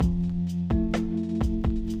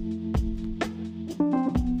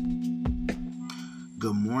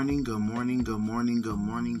morning, good morning, good morning, good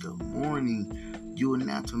morning, good morning. You are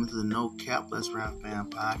now tuned into the No Cap Let's Rap Fan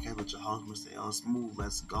podcast with your host, Mr. L Smooth.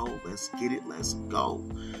 Let's go, let's get it, let's go.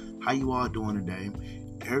 How you all doing today?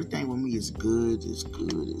 Everything with me is good, it's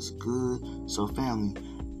good, it's good. So family,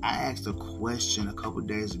 I asked a question a couple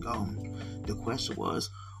days ago. The question was,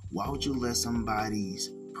 why would you let somebody's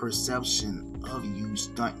perception of you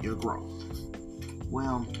stunt your growth?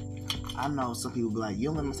 Well, I know some people be like, you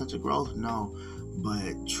don't let them stunt your growth. No,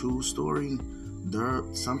 but true story,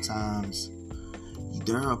 sometimes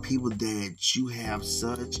there are people that you have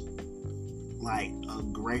such like a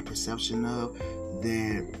great perception of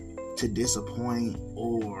that to disappoint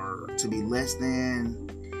or to be less than,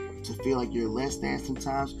 to feel like you're less than,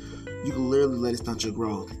 sometimes you can literally let it stunt your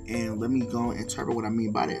growth. And let me go and interpret what I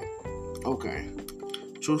mean by that. Okay,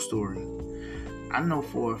 true story. I know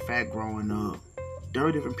for a fact growing up, there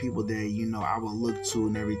are different people that, I would look to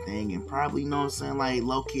and everything, and probably, like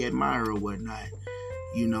low-key admire or whatnot,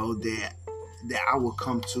 that I would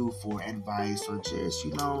come to for advice or just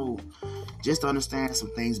to understand some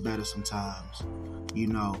things better sometimes,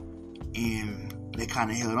 and they kind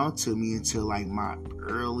of held on to me until like my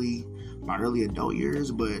early adult years,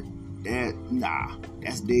 but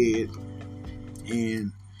that's dead.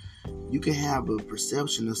 And you can have a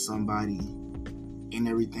perception of somebody and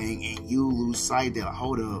everything, and you lose sight that,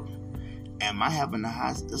 hold up, am I having a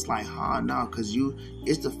high? It's like, no, because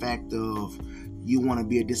it's the fact of you want to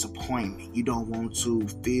be a disappointment. You don't want to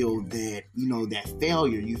feel that, that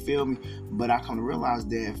failure, you feel me? But I come to realize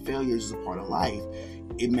that failure is a part of life.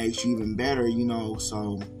 It makes you even better,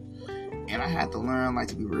 so, and I had to learn, like,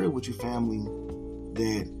 to be real with you, family,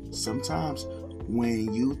 that sometimes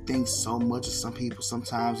when you think so much of some people,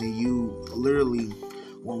 sometimes, and you literally,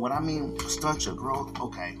 what I mean, stunt your growth,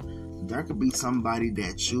 okay, there could be somebody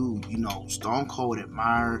that you, stone cold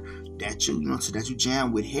admire, that that you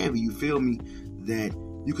jam with heavy, you feel me, that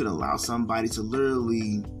you could allow somebody to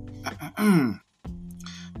literally,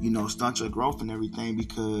 stunt your growth and everything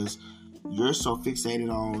because you're so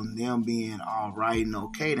fixated on them being all right and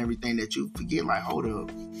okay and everything that you forget, like, hold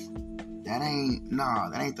up, that ain't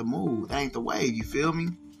the move, that ain't the wave, you feel me?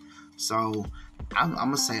 So, I'm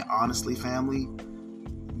going to say honestly, family,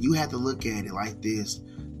 you have to look at it like this.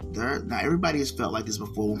 Now, everybody has felt like this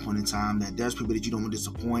before one point in time, that there's people that you don't want to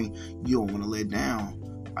disappoint, you don't want to let down.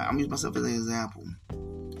 I'm using myself as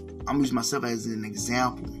an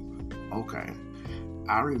example. Okay.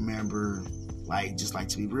 I remember, just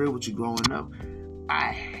to be real with you, growing up,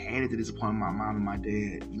 I hated to disappoint my mom and my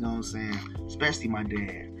dad. You know what I'm saying? Especially my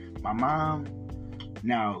dad. My mom,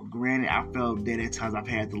 now, granted, I felt that at times I've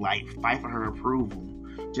had to, fight for her approval.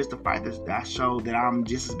 Just to fight this, I showed that I'm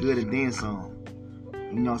just as good and then some.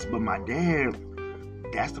 But my dad,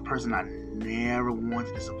 that's the person I never wanted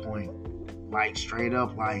to disappoint. Straight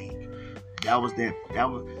up, that was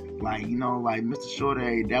Mr.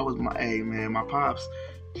 Shorter, that was my pops.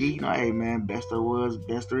 He, hey man, best there was,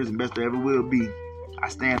 best there is, and best there ever will be. I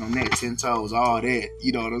stand on that, 10 toes, all that,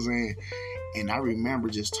 you know what I'm saying? And I remember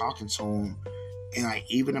just talking to him, and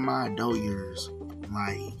even in my adult years,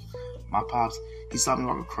 my pops, he saw me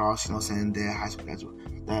walk across, that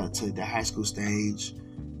high school stage,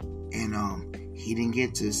 and he didn't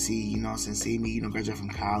get to see, see me, graduate from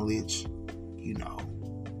college,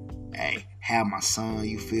 have my son,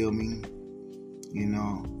 you feel me,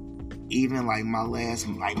 even my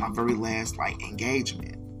very last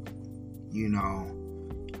engagement,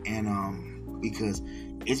 and because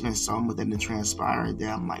it's been so much that transpired that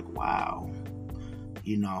I'm like, wow,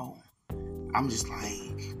 I'm just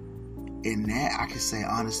in that I can say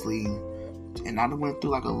honestly, and I went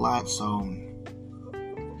through a lot, so,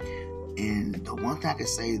 and the one thing I can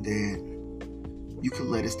say that you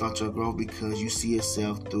can let it start your growth because you see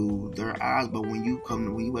yourself through their eyes, but when you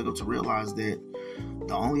wake up to realize that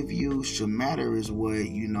the only view should matter is what,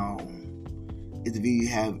 is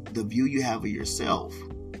the view you have of yourself,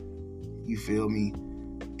 you feel me?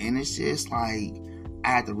 And it's just I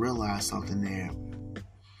had to realize something there.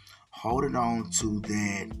 Holding on to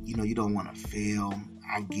that, you don't want to fail.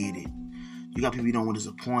 I get it. You got people you don't want to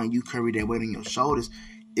disappoint. You carry that weight on your shoulders.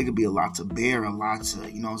 It could be a lot to bear, a lot to,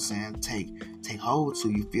 take hold to.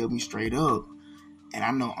 You feel me? Straight up. And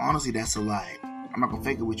I know, honestly, that's a lot. I'm not going to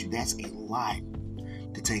fake it with you. That's a lot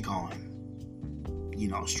to take on.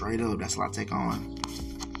 Straight up, that's a lot to take on.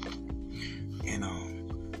 And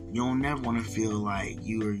you don't never want to feel like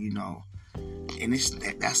you're, and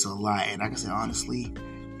that's a lot. And like I said, honestly,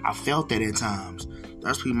 I felt that at times.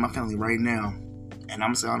 There's people in my family right now, and I'm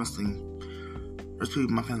going to say honestly, there's people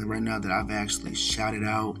in my family right now that I've actually shouted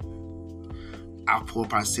out. I've poured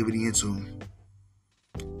positivity into them.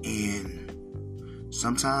 And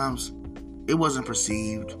sometimes it wasn't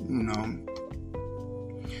perceived,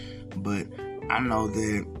 but I know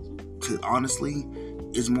that honestly,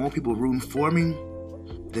 it's more people rooting for me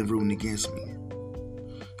than rooting against me.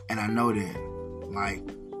 And I know that, like,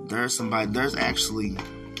 there's actually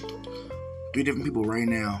 3 different people right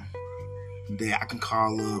now that I can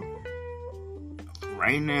call up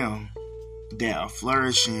right now that are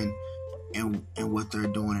flourishing in what they're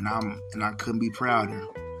doing, and I couldn't be prouder.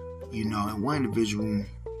 And one individual,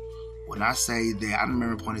 when I say that, I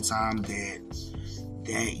remember a point in time that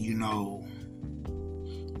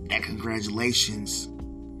that congratulations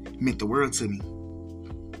meant the world to me.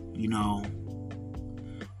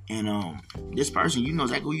 And this person, you know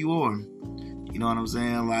exactly who you are. You know what I'm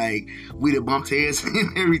saying? Like, we done bumped heads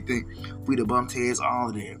and everything. We done bumped heads, all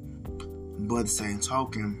of that. But at the same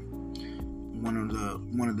token, one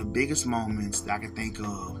of the biggest moments that I can think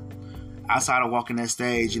of, outside of walking that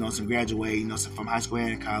stage, some graduating, from high school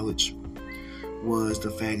and college, was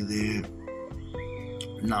the fact that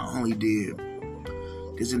not only did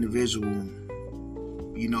this individual,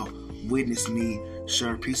 witness me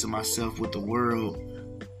share a piece of myself with the world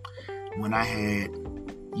when I had,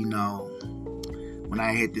 when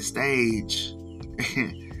I hit this stage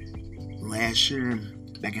last year,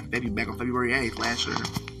 back on February 8th last year,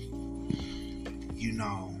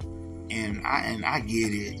 and I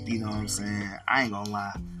get it, you know what I'm saying? I ain't gonna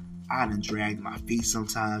lie, I done dragged my feet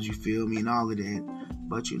sometimes, you feel me, and all of that,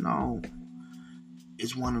 but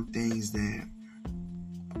it's one of the things that,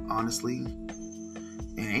 honestly,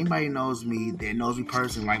 and anybody knows me that knows me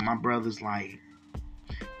personally, like my brothers, like,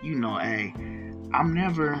 hey, I'm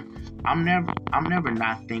never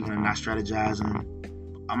not thinking and not strategizing.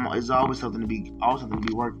 It's always something to be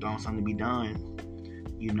worked on, something to be done,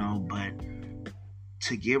 but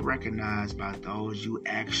to get recognized by those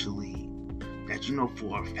that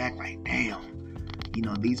for a fact, like, damn,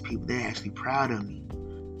 these people, they're actually proud of me.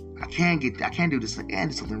 I can't do this and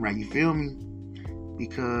do something right, you feel me?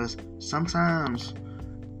 Because sometimes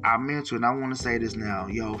I'm into it, and I want to say this now,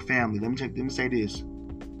 family, let me say this.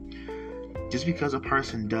 Just because a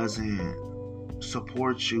person doesn't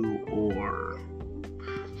support you or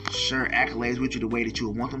share accolades with you the way that you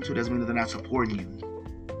would want them to, doesn't mean that they're not supporting you.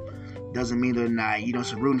 Doesn't mean they're not,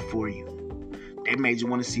 rooting for you. They may just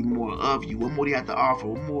want to see more of you. What more do you have to offer?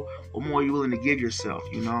 What more are you willing to give yourself?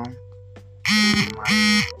 And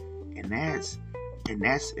that's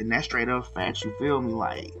straight up facts. You feel me?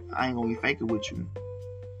 Like, I ain't gonna be faking with you.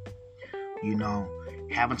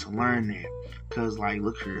 Having to learn that. Cause, like,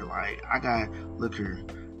 look here, I got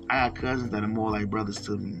cousins that are more like brothers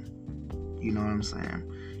to me. You know what I'm saying?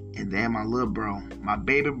 And then my little bro, my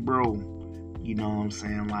baby bro, you know what I'm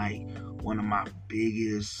saying? Like, one of my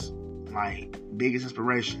biggest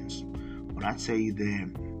inspirations. When I tell you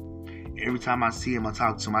that every time I see him, I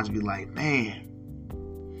talk to him, I just be like, man,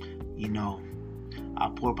 I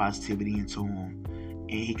pour positivity into him.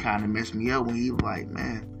 And he kind of messed me up when he was like,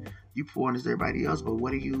 man, you pouring this to everybody else, but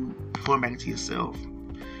what are you pouring back into yourself?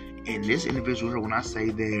 And this individual here, when I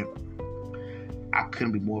say that I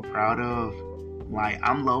couldn't be more proud of, like,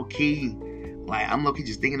 I'm low key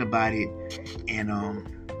just thinking about it, and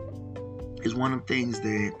it's one of the things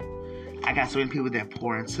that I got so many people that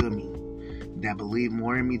pour into me, that believe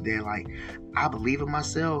more in me, that, like, I believe in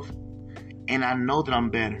myself, and I know that I'm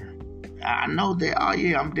better. I know that, oh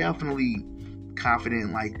yeah, I'm definitely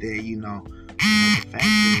confident like that, the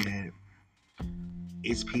fact that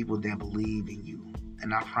it's people that believe in you.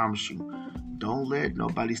 And I promise you, don't let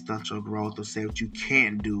nobody stunt your growth or say what you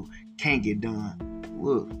can't do, can't get done.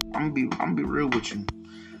 Look, I'm gonna be real with you.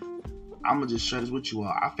 I'm gonna just share this with you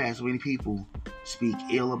all. I've had so many people speak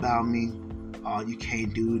ill about me. Oh, you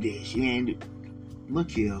can't do this. You ain't do. Look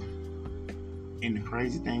here. And the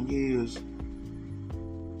crazy thing is,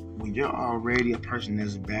 when you're already a person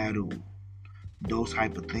that's battled those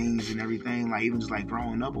type of things and everything, like even just like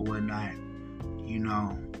growing up or whatnot,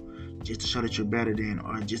 just to show that you're better than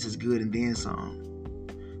or just as good and then some.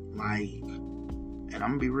 Like, and I'm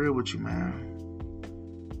gonna be real with you, man.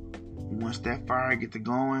 Once that fire get to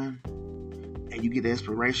going and you get the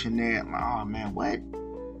inspiration that, like, oh man, what?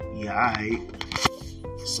 Yeah, alright.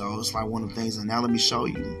 So it's like one of the things, and now let me show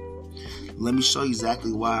you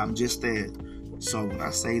exactly why I'm just that. So when I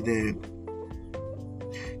say that,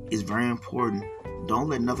 it's very important. Don't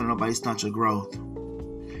let nothing or nobody stunt your growth.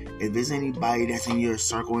 If there's anybody that's in your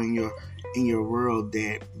circle, in your world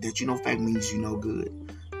that fact means good,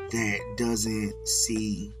 that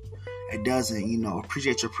doesn't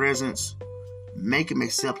appreciate your presence, make them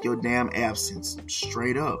accept your damn absence.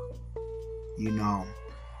 Straight up.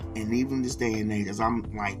 And even this day and age, as I'm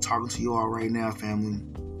like talking to you all right now, family,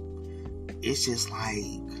 it's just like,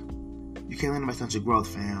 you can't let nobody stunt your growth,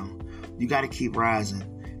 fam. You got to keep rising.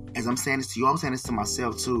 As I'm saying this to you, I'm saying this to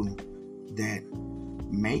myself too, that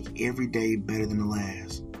make every day better than the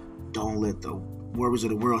last. Don't let the worries of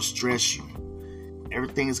the world stress you.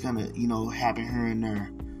 Everything is going to, happen here and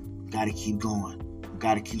there. Got to keep going.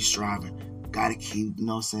 Got to keep striving. Got to keep,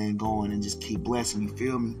 going and just keep blessing. You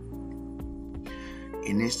feel me?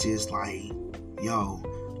 And it's just like, yo,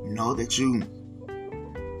 know that you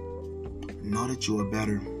are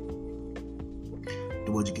better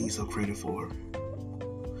than what you give yourself credit for.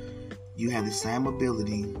 You have the same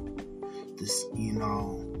ability,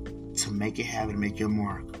 to make it happen, to make your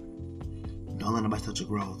mark. Don't let nobody touch your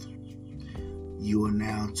growth. You are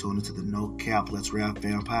now tuned into the No Cap Let's Rap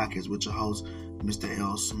Fan Podcast with your host, Mr.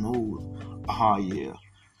 L Smooth. Oh yeah,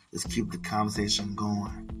 let's keep the conversation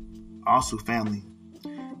going. Also, family,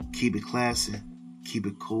 keep it classy, keep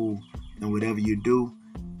it cool, and whatever you do,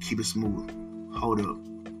 keep it smooth. Hold up,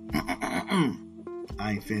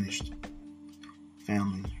 I ain't finished.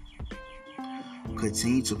 Family,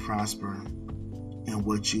 continue to prosper in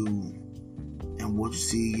what you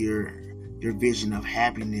see your vision of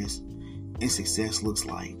happiness and success looks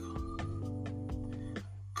like.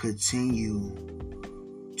 Continue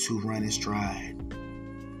to run in stride.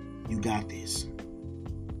 You got this.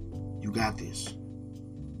 You got this.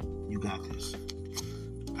 You got this.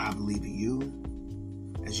 I believe in you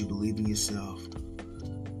as you believe in yourself.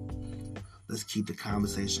 Let's keep the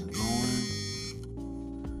conversation going.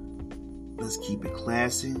 Let's keep it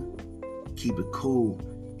classy. Keep it cool.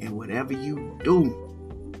 And whatever you do,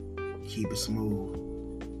 keep it smooth.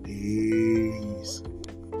 Peace.